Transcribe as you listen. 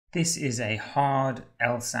This is a hard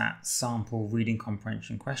LSAT sample reading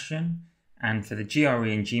comprehension question, and for the GRE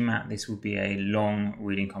and GMAT this will be a long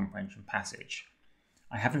reading comprehension passage.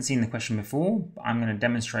 I haven't seen the question before, but I'm going to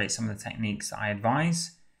demonstrate some of the techniques that I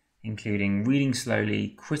advise, including reading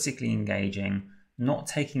slowly, critically engaging, not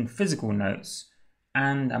taking physical notes,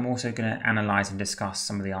 and I'm also going to analyse and discuss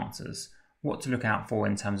some of the answers, what to look out for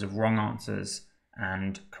in terms of wrong answers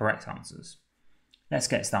and correct answers. Let's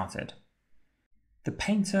get started. The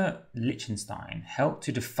painter Lichtenstein helped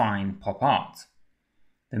to define pop art,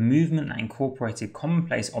 the movement that incorporated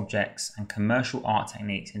commonplace objects and commercial art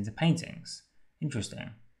techniques into paintings.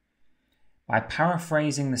 Interesting. By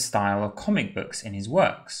paraphrasing the style of comic books in his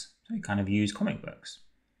works, so he kind of used comic books.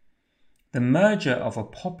 The merger of a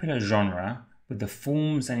popular genre with the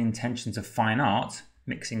forms and intentions of fine art,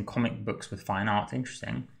 mixing comic books with fine art,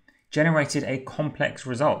 interesting, generated a complex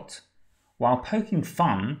result. While poking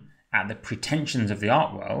fun at the pretensions of the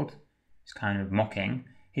art world, it's kind of mocking,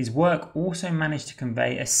 his work also managed to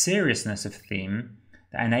convey a seriousness of theme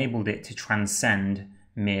that enabled it to transcend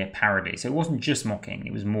mere parody. So it wasn't just mocking,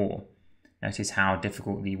 it was more. Notice how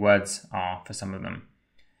difficult the words are for some of them.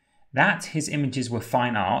 That his images were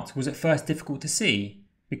fine art was at first difficult to see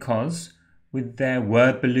because, with their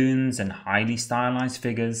word balloons and highly stylized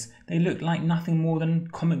figures, they looked like nothing more than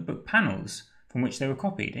comic book panels from which they were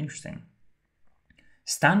copied. Interesting.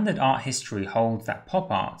 Standard art history holds that pop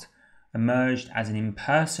art emerged as an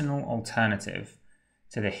impersonal alternative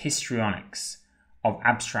to the histrionics of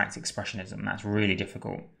abstract expressionism. That's really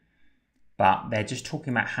difficult. But they're just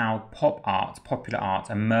talking about how pop art, popular art,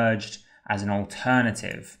 emerged as an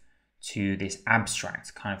alternative to this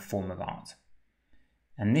abstract kind of form of art.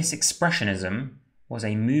 And this expressionism was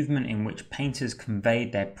a movement in which painters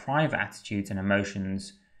conveyed their private attitudes and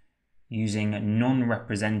emotions using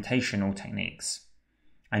non-representational techniques.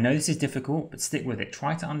 I know this is difficult, but stick with it.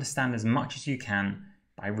 Try to understand as much as you can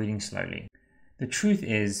by reading slowly. The truth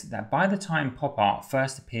is that by the time pop art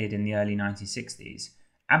first appeared in the early 1960s,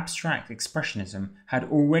 abstract expressionism had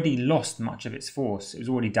already lost much of its force. It was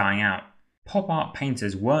already dying out. Pop art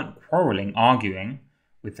painters weren't quarrelling, arguing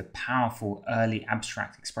with the powerful early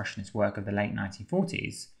abstract expressionist work of the late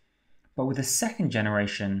 1940s, but with a second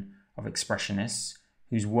generation of expressionists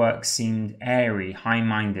whose work seemed airy,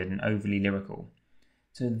 high-minded, and overly lyrical.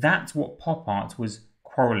 So that's what pop art was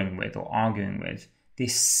quarrelling with or arguing with,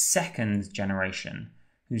 this second generation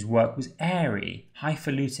whose work was airy,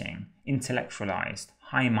 highfalutin, intellectualized,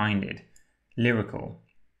 high-minded, lyrical.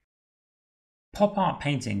 Pop art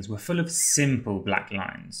paintings were full of simple black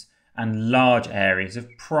lines and large areas of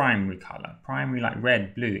primary colour, primary like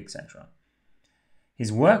red, blue, etc.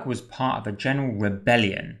 His work was part of a general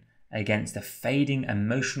rebellion against the fading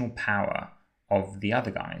emotional power of the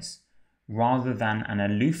other guys, rather than an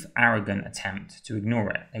aloof, arrogant attempt to ignore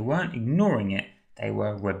it. They weren't ignoring it, they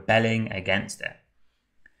were rebelling against it.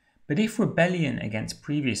 But if rebellion against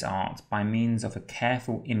previous art by means of a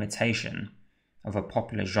careful imitation of a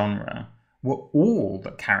popular genre were all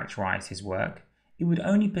that characterized his work, it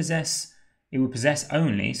would possess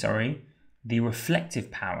only the reflective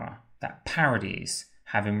power that parodies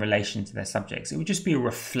have in relation to their subjects. It would just be a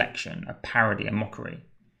reflection, a parody, a mockery.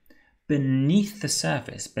 Beneath the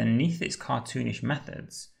surface, beneath its cartoonish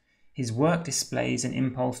methods, his work displays an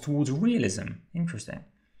impulse towards realism, interesting,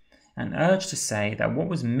 an urge to say that what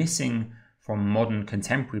was missing from modern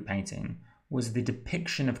contemporary painting was the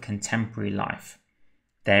depiction of contemporary life.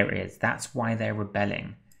 There it is, that's why they're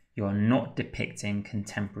rebelling. You're not depicting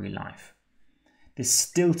contemporary life. The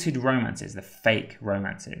stilted romances, the fake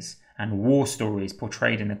romances, and war stories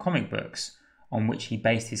portrayed in the comic books on which he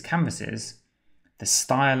based his canvases, the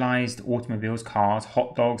stylized automobiles, cars,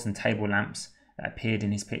 hot dogs, and table lamps that appeared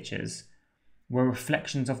in his pictures were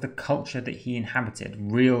reflections of the culture that he inhabited,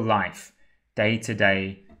 real life,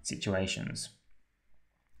 day-to-day situations.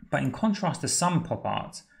 But in contrast to some pop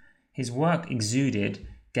art, his work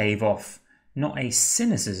gave off not a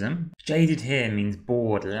cynicism. Jaded here means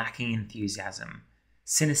bored, lacking enthusiasm.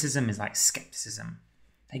 Cynicism is like skepticism.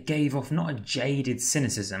 They gave off not a jaded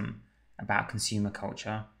cynicism about consumer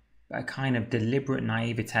culture, but a kind of deliberate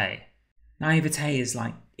naivete. Naivete is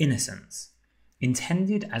like innocence,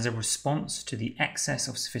 intended as a response to the excess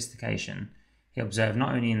of sophistication he observed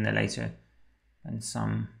not only in the later and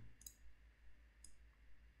some.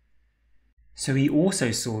 So he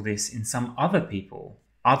also saw this in some other people,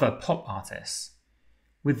 other pop artists.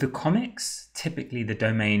 With the comics, typically the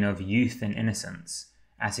domain of youth and innocence,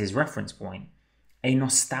 as his reference point, a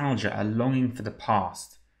nostalgia, a longing for the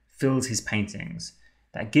past, fills his paintings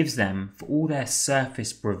that gives them, for all their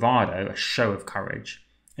surface bravado, a show of courage,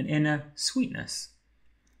 an inner sweetness.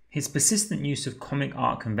 His persistent use of comic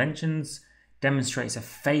art conventions demonstrates a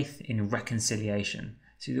faith in reconciliation.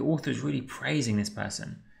 So the author is really praising this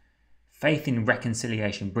person. Faith in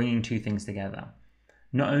reconciliation, bringing two things together.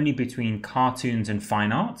 Not only between cartoons and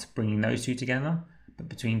fine art, bringing those two together, but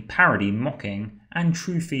between parody, mocking, and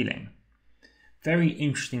true feeling. Very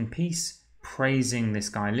interesting piece, praising this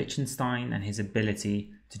guy Lichtenstein and his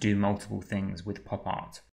ability to do multiple things with pop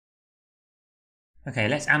art. Okay,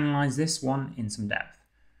 let's analyse this one in some depth.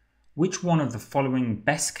 Which one of the following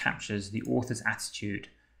best captures the author's attitude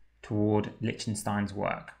toward Lichtenstein's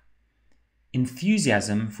work?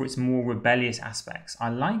 Enthusiasm for its more rebellious aspects. I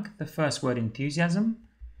like the first word, enthusiasm,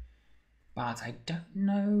 but I don't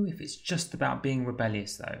know if it's just about being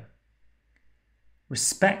rebellious though.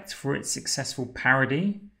 Respect for its successful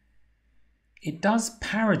parody. It does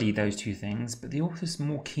parody those two things, but the author's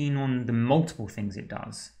more keen on the multiple things it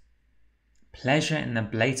does. Pleasure in the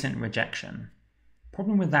blatant rejection.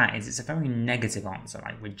 Problem with that is it's a very negative answer,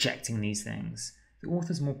 like rejecting these things. The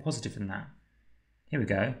author's more positive than that. Here we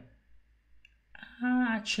go.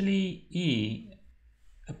 Actually, E.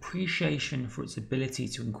 Appreciation for its ability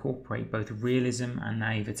to incorporate both realism and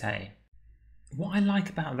naivete. What I like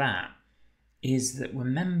about that is that,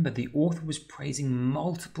 remember, the author was praising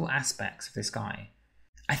multiple aspects of this guy.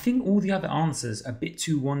 I think all the other answers are a bit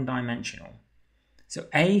too one-dimensional. So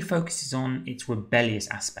A focuses on its rebellious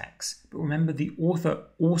aspects, but remember the author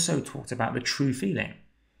also talked about the true feeling.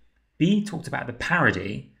 B talked about the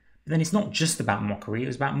parody, but then it's not just about mockery, it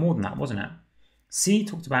was about more than that, wasn't it? C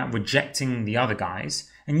talked about rejecting the other guys,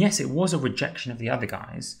 and yes, it was a rejection of the other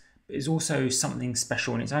guys, but it's also something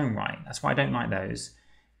special in its own right. That's why I don't like those.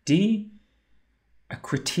 D, a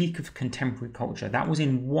critique of contemporary culture. That was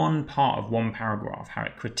in one part of one paragraph, how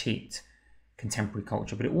it critiqued contemporary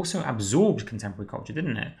culture, but it also absorbed contemporary culture,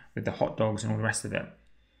 didn't it? With the hot dogs and all the rest of it.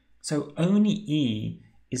 So only E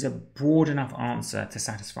is a broad enough answer to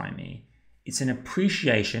satisfy me. It's an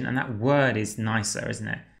appreciation, and that word is nicer, isn't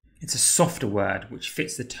it? It's a softer word which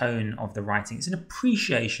fits the tone of the writing. It's an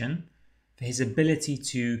appreciation for his ability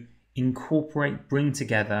to incorporate, bring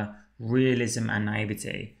together realism and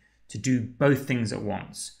naivety, to do both things at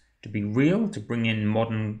once, to be real, to bring in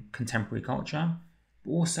modern contemporary culture,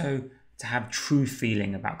 but also to have true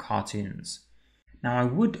feeling about cartoons. Now, I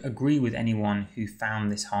would agree with anyone who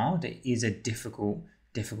found this hard. It is a difficult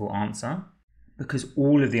answer because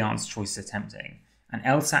all of the answer choices are tempting. And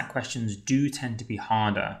LSAT questions do tend to be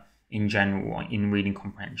harder in general in reading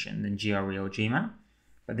comprehension than GRE or GMAT.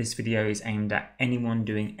 But this video is aimed at anyone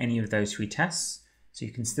doing any of those three tests, so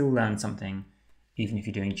you can still learn something even if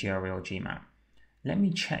you're doing GRE or GMAT. Let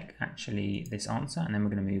me check actually this answer and then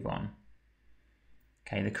we're going to move on.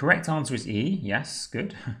 Okay, the correct answer is E. Yes,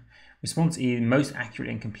 good. Response E most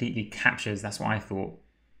accurately and completely captures, that's what I thought.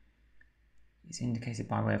 It's indicated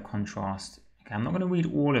by way of contrast. Okay, I'm not going to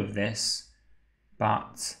read all of this,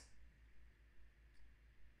 but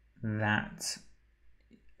that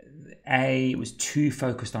A was too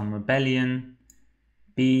focused on rebellion.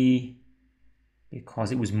 B,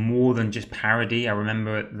 because it was more than just parody. I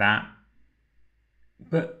remember that.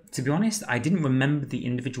 But to be honest, I didn't remember the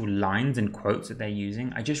individual lines and quotes that they're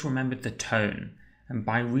using. I just remembered the tone. And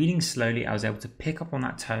by reading slowly, I was able to pick up on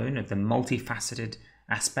that tone of the multifaceted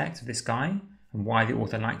aspect of this guy and why the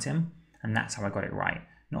author liked him. And that's how I got it right,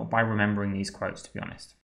 not by remembering these quotes, to be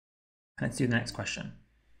honest. Let's do the next question.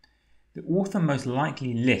 The author most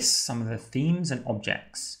likely lists some of the themes and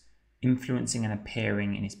objects influencing and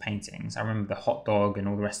appearing in his paintings. I remember the hot dog and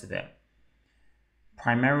all the rest of it.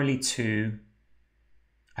 Primarily to,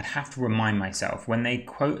 I'd have to remind myself, when they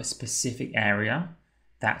quote a specific area,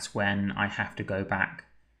 that's when I have to go back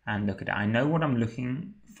and look at it. I know what I'm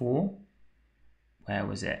looking for. Where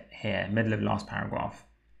was it? Here, middle of last paragraph.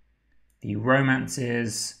 The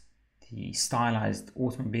romances, the stylized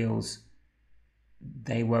automobiles,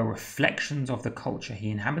 they were reflections of the culture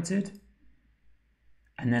he inhabited.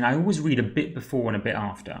 And then I always read a bit before and a bit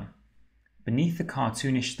after. Beneath the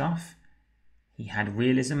cartoonish stuff, he had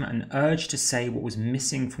realism, an urge to say what was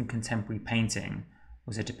missing from contemporary painting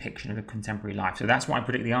was a depiction of a contemporary life. So that's what I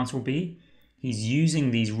predict the answer will be. He's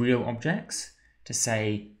using these real objects to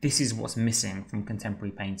say, this is what's missing from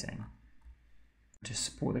contemporary painting. To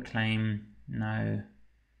support the claim, no.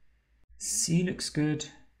 C looks good.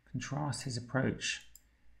 Contrast his approach.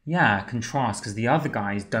 Yeah, contrast, because the other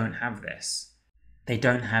guys don't have this. They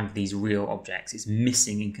don't have these real objects. It's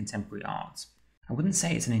missing in contemporary art. I wouldn't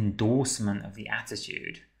say it's an endorsement of the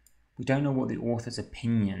attitude. We don't know what the author's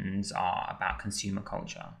opinions are about consumer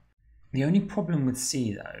culture. The only problem with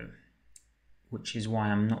C, though, which is why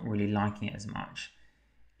I'm not really liking it as much,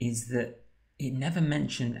 is that it never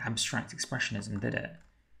mentioned abstract expressionism, did it?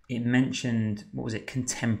 it mentioned, what was it,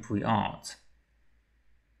 contemporary art.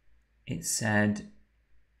 It said,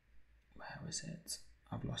 where was it?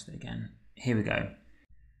 I've lost it again. Here we go.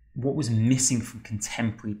 What was missing from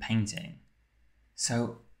contemporary painting?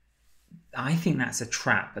 So I think that's a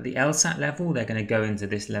trap. At the LSAT level, they're going to go into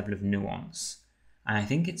this level of nuance. And I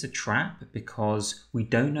think it's a trap because we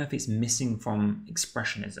don't know if it's missing from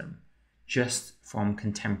expressionism, just from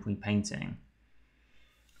contemporary painting.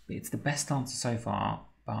 It's the best answer so far,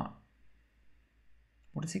 but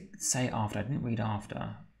what does it say after? I didn't read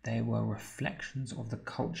after. They were reflections of the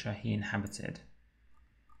culture he inhabited.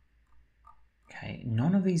 Okay,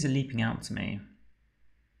 none of these are leaping out to me.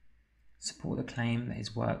 Support the claim that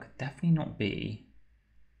his work, definitely not B.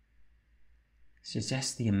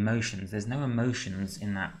 Suggests the emotions. There's no emotions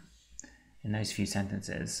in those few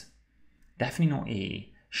sentences. Definitely not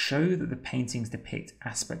E. Show that the paintings depict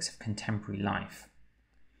aspects of contemporary life.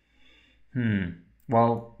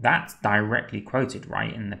 Well, that's directly quoted,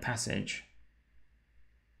 right, in the passage.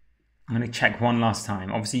 I'm going to check one last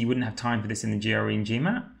time. Obviously, you wouldn't have time for this in the GRE and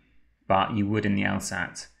GMAT, but you would in the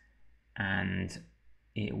LSAT. And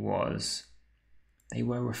it was, they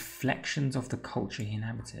were reflections of the culture he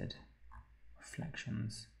inhabited.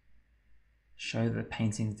 Reflections. Show that the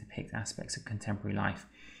paintings depict aspects of contemporary life.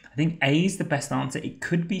 I think A is the best answer. It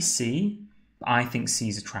could be C, but I think C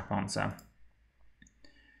is a trap answer.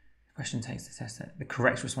 The question takes the test. The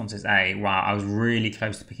correct response is A. Wow, I was really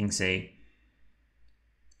close to picking C.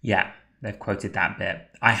 Yeah, they've quoted that bit.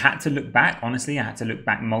 I had to look back, honestly, I had to look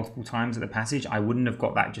back multiple times at the passage. I wouldn't have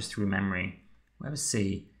got that just through memory. Where was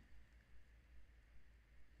C?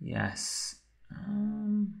 Yes.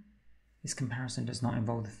 This comparison does not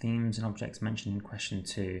involve the themes and objects mentioned in question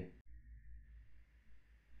 2.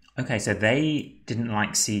 Okay, so they didn't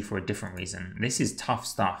like C for a different reason. This is tough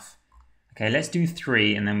stuff. Okay, let's do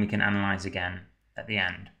 3 and then we can analyze again at the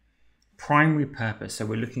end. Primary purpose. So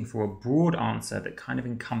we're looking for a broad answer that kind of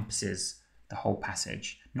encompasses the whole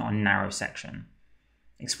passage, not a narrow section.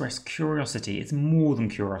 Express curiosity. It's more than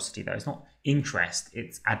curiosity though. It's not interest,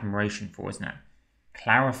 it's admiration for, isn't it?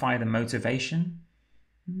 Clarify the motivation.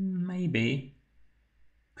 Maybe.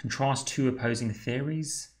 Contrast 2 opposing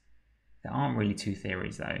theories. There aren't really 2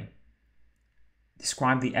 theories though.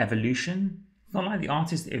 Describe the evolution. It's not like the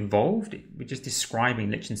artist evolved. We're just describing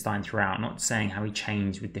Liechtenstein throughout, not saying how he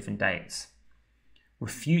changed with different dates.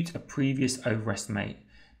 Refute a previous overestimate.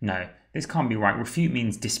 No, this can't be right. Refute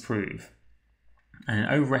means disprove. And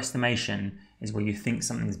an overestimation is where you think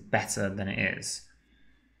something's better than it is.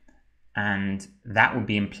 And that would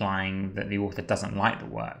be implying that the author doesn't like the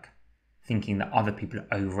work, thinking that other people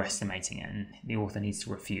are overestimating it and the author needs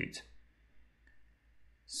to refute.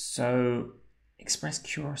 So, express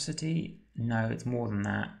curiosity? No, it's more than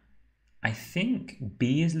that. I think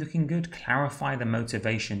B is looking good. Clarify the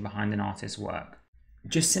motivation behind an artist's work.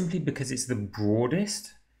 Just simply because it's the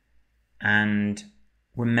broadest, and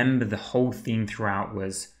remember the whole theme throughout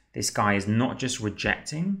was this guy is not just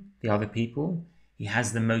rejecting the other people, he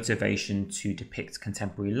has the motivation to depict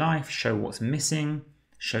contemporary life, show what's missing,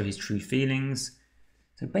 show his true feelings.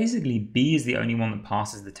 So basically B is the only one that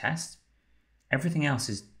passes the test. Everything else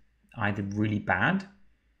is either really bad,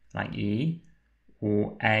 like E,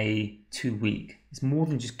 or A, too weak. It's more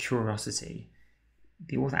than just curiosity.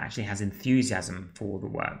 The author actually has enthusiasm for the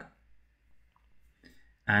work.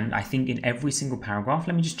 And I think in every single paragraph,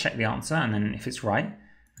 let me just check the answer, and then if it's right,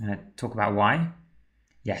 I'm going to talk about why.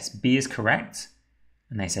 Yes, B is correct.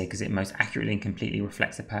 And they say because it most accurately and completely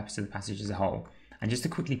reflects the purpose of the passage as a whole. And just to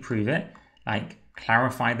quickly prove it, like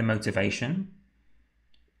clarify the motivation,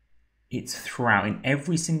 it's throughout in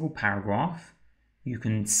every single paragraph. You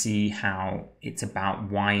can see how it's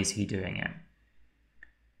about why is he doing it.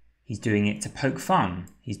 He's doing it to poke fun.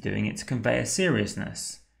 He's doing it to convey a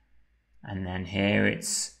seriousness. And then here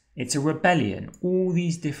it's a rebellion. All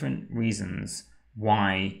these different reasons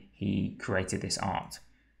why he created this art.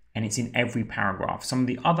 And it's in every paragraph. Some of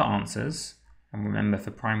the other answers, and remember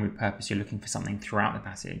for primary purpose, you're looking for something throughout the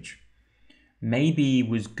passage. Maybe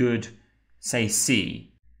was good, say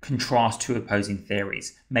C, contrast 2 opposing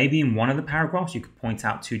theories. Maybe in one of the paragraphs you could point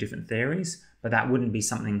out 2 different theories, but that wouldn't be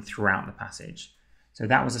something throughout the passage. So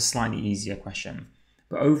that was a slightly easier question.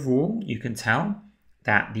 But overall, you can tell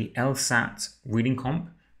that the LSAT reading comp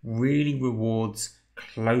really rewards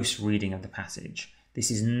close reading of the passage.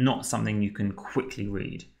 This is not something you can quickly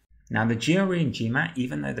read. Now the GRE and GMAT,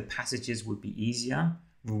 even though the passages would be easier,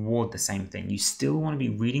 reward the same thing. You still want to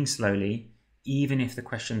be reading slowly, even if the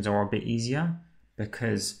questions are a bit easier,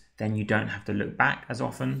 because then you don't have to look back as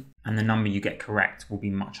often and the number you get correct will be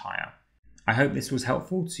much higher. I hope this was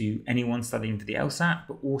helpful to anyone studying for the LSAT,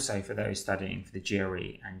 but also for those studying for the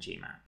GRE and GMAT.